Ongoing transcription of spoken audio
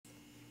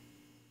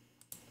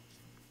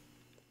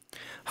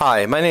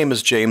Hi, my name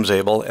is James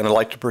Abel, and I'd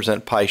like to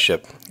present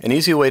PyShip, an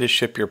easy way to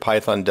ship your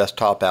Python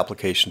desktop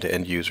application to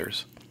end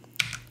users.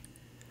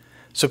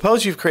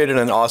 Suppose you've created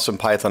an awesome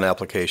Python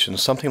application,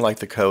 something like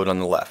the code on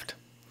the left.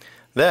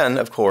 Then,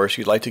 of course,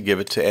 you'd like to give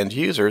it to end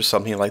users,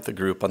 something like the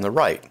group on the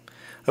right.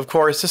 Of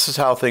course, this is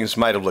how things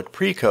might have looked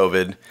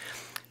pre-COVID,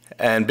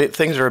 and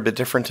things are a bit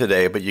different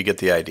today, but you get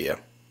the idea.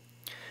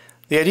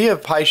 The idea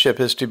of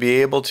PyShip is to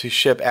be able to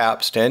ship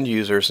apps to end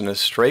users in a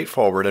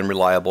straightforward and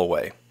reliable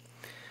way.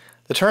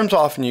 The terms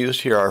often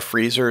used here are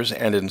freezers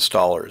and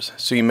installers,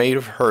 so you may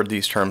have heard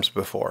these terms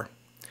before.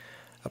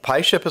 A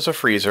PyShip is a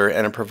freezer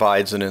and it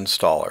provides an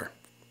installer.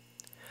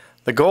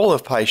 The goal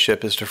of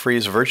PyShip is to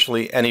freeze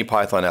virtually any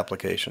Python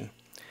application.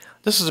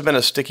 This has been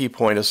a sticky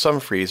point of some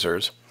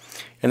freezers,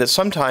 and that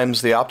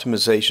sometimes the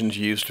optimizations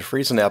used to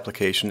freeze an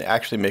application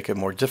actually make it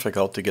more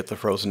difficult to get the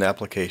frozen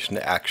application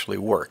to actually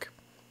work.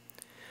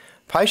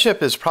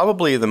 PyShip is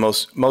probably the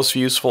most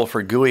useful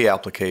for GUI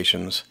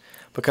applications,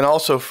 but can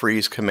also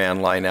freeze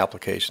command line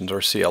applications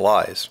or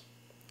CLIs.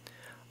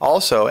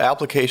 Also,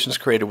 applications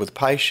created with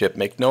PyShip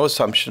make no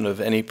assumption of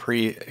any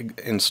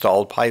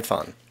pre-installed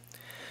Python.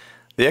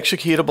 The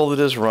executable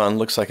that is run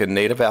looks like a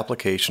native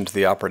application to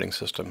the operating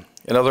system.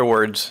 In other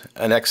words,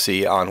 an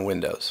XE on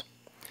Windows.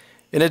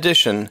 In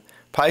addition,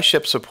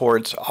 PyShip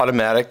supports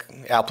automatic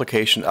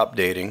application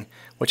updating,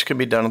 which can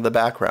be done in the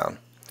background.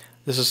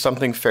 This is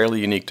something fairly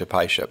unique to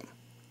PyShip.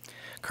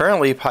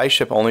 Currently,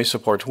 PyShip only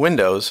supports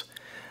Windows,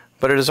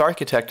 but it is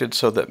architected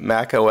so that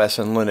Mac OS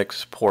and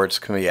Linux ports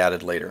can be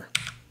added later.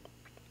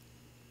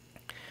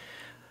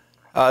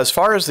 As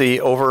far as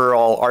the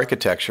overall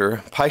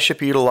architecture,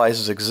 PyShip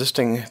utilizes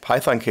existing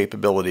Python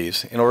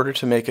capabilities in order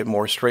to make it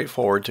more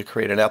straightforward to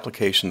create an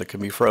application that can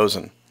be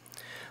frozen.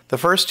 The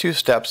first two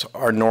steps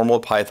are normal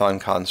Python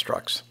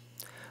constructs.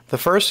 The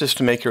first is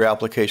to make your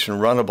application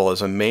runnable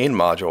as a main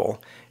module,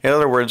 in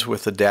other words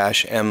with the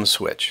 -m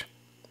switch.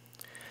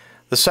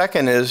 The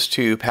second is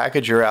to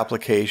package your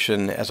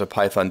application as a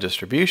Python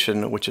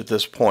distribution, which at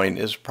this point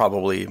is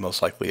probably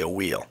most likely a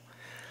wheel.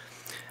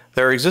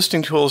 There are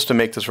existing tools to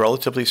make this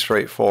relatively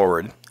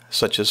straightforward,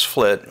 such as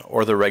Flit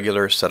or the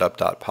regular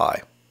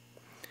setup.py.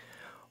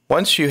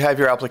 Once you have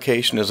your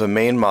application as a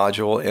main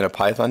module in a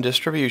Python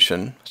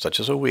distribution, such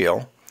as a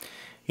wheel,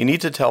 you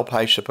need to tell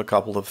PyShip a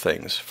couple of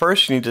things.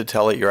 First, you need to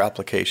tell it your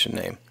application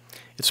name.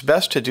 It's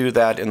best to do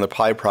that in the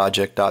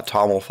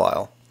pyproject.toml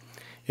file.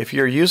 If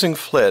you're using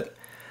Flit,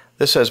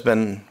 this has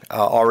been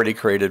already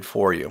created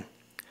for you.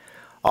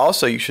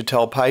 Also, you should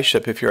tell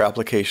PyShip if your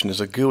application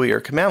is a GUI or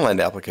command line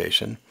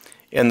application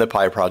in the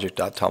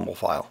pyproject.toml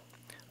file.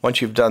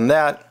 Once you've done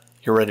that,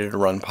 you're ready to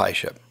run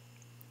PyShip.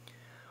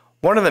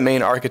 One of the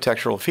main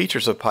architectural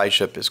features of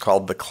PyShip is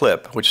called the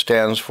CLIP, which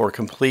stands for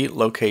Complete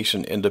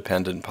Location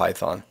Independent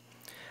Python.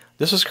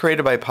 This is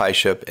created by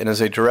PyShip and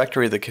is a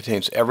directory that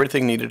contains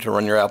everything needed to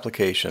run your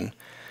application,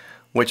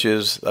 which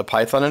is a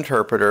Python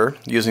interpreter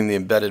using the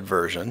embedded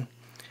version,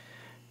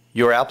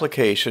 your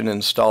application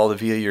installed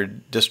via your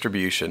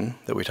distribution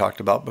that we talked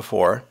about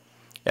before,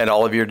 and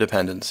all of your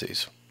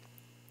dependencies.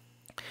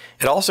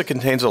 It also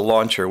contains a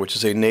launcher, which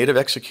is a native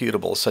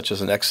executable such as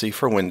an XE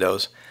for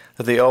Windows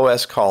that the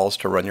OS calls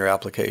to run your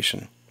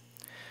application.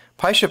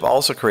 PyShip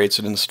also creates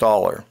an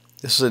installer.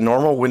 This is a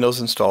normal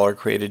Windows installer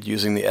created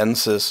using the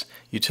nsys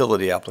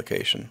utility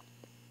application.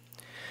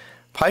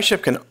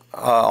 PyShip can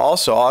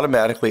also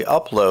automatically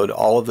upload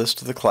all of this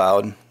to the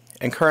cloud,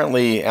 and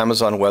currently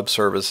Amazon Web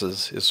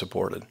Services is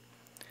supported.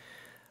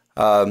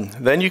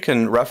 Then you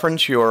can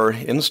reference your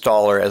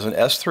installer as an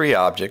S3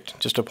 object,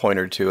 just a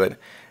pointer to it,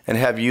 and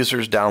have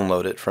users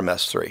download it from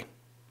S3.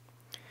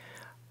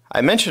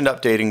 I mentioned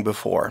updating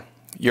before.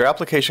 Your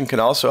application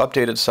can also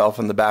update itself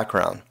in the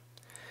background.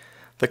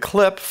 The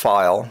clip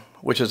file,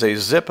 which is a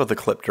zip of the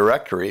clip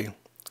directory,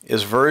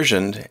 is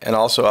versioned and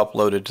also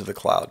uploaded to the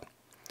cloud.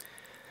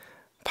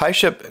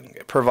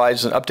 PyShip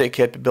provides an update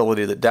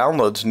capability that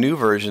downloads new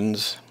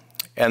versions,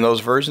 and those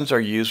versions are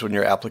used when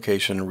your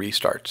application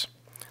restarts.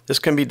 This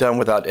can be done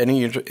without any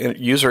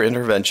user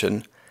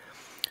intervention,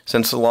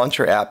 since the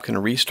launcher app can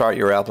restart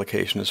your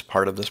application as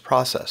part of this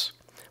process.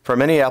 For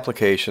many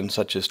applications,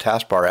 such as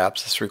taskbar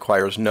apps, this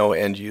requires no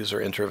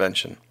end-user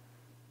intervention.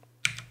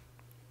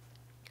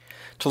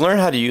 To learn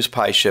how to use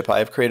PyShip, I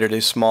have created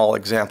a small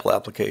example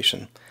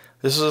application.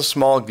 This is a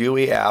small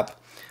GUI app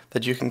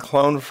that you can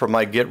clone from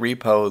my Git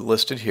repo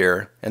listed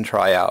here and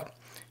try out.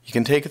 You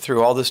can take it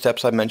through all the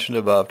steps I mentioned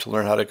above to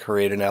learn how to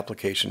create an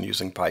application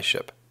using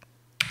PyShip.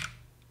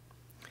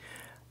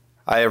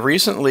 I have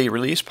recently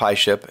released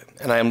PyShip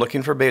and I am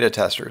looking for beta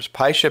testers.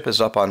 PyShip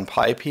is up on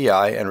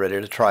PyPI and ready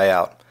to try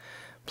out.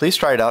 Please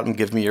try it out and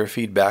give me your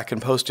feedback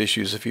and post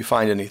issues if you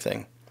find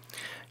anything.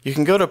 You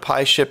can go to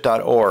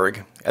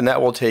pyship.org and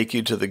that will take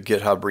you to the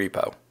GitHub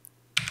repo.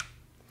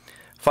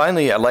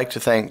 Finally, I'd like to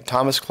thank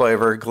Thomas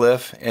Claver,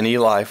 Glyph, and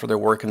Eli for their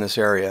work in this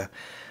area.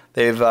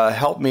 They've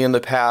helped me in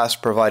the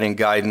past providing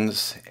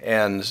guidance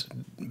and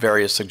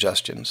various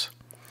suggestions.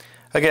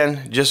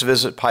 Again, just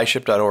visit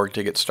pyship.org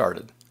to get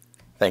started.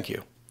 Thank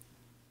you.